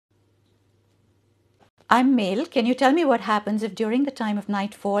I'm male. Can you tell me what happens if during the time of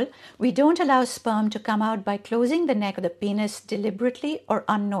nightfall, we don't allow sperm to come out by closing the neck of the penis deliberately or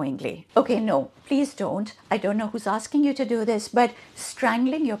unknowingly? Okay, no, please don't. I don't know who's asking you to do this, but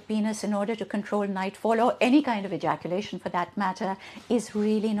strangling your penis in order to control nightfall or any kind of ejaculation for that matter is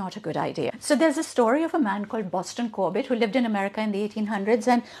really not a good idea. So there's a story of a man called Boston Corbett who lived in America in the 1800s,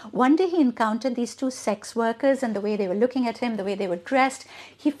 and one day he encountered these two sex workers, and the way they were looking at him, the way they were dressed,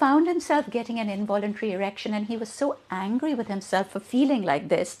 he found himself getting an involuntary erection, and he was so angry with himself for feeling like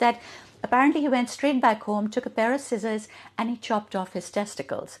this that apparently he went straight back home, took a pair of scissors, and he chopped off his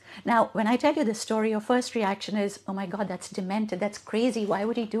testicles. Now, when I tell you this story, your first reaction is, oh my God, that's demented, that's crazy, why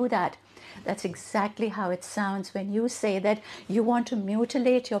would he do that? That's exactly how it sounds when you say that you want to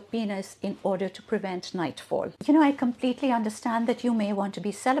mutilate your penis in order to prevent nightfall. You know, I completely understand that you may want to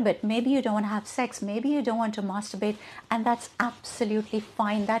be celibate. Maybe you don't want to have sex. Maybe you don't want to masturbate. And that's absolutely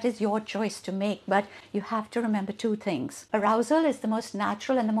fine. That is your choice to make. But you have to remember two things. Arousal is the most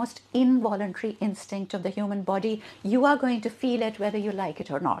natural and the most involuntary instinct of the human body. You are going to feel it whether you like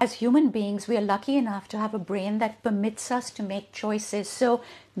it or not. As human beings, we are lucky enough to have a brain that permits us to make choices. So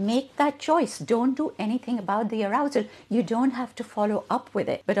make that choice. Don't do anything about the arousal. You don't have to follow up with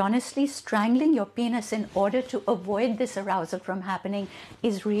it. But honestly, strangling your penis in order to avoid this arousal from happening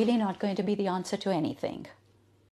is really not going to be the answer to anything.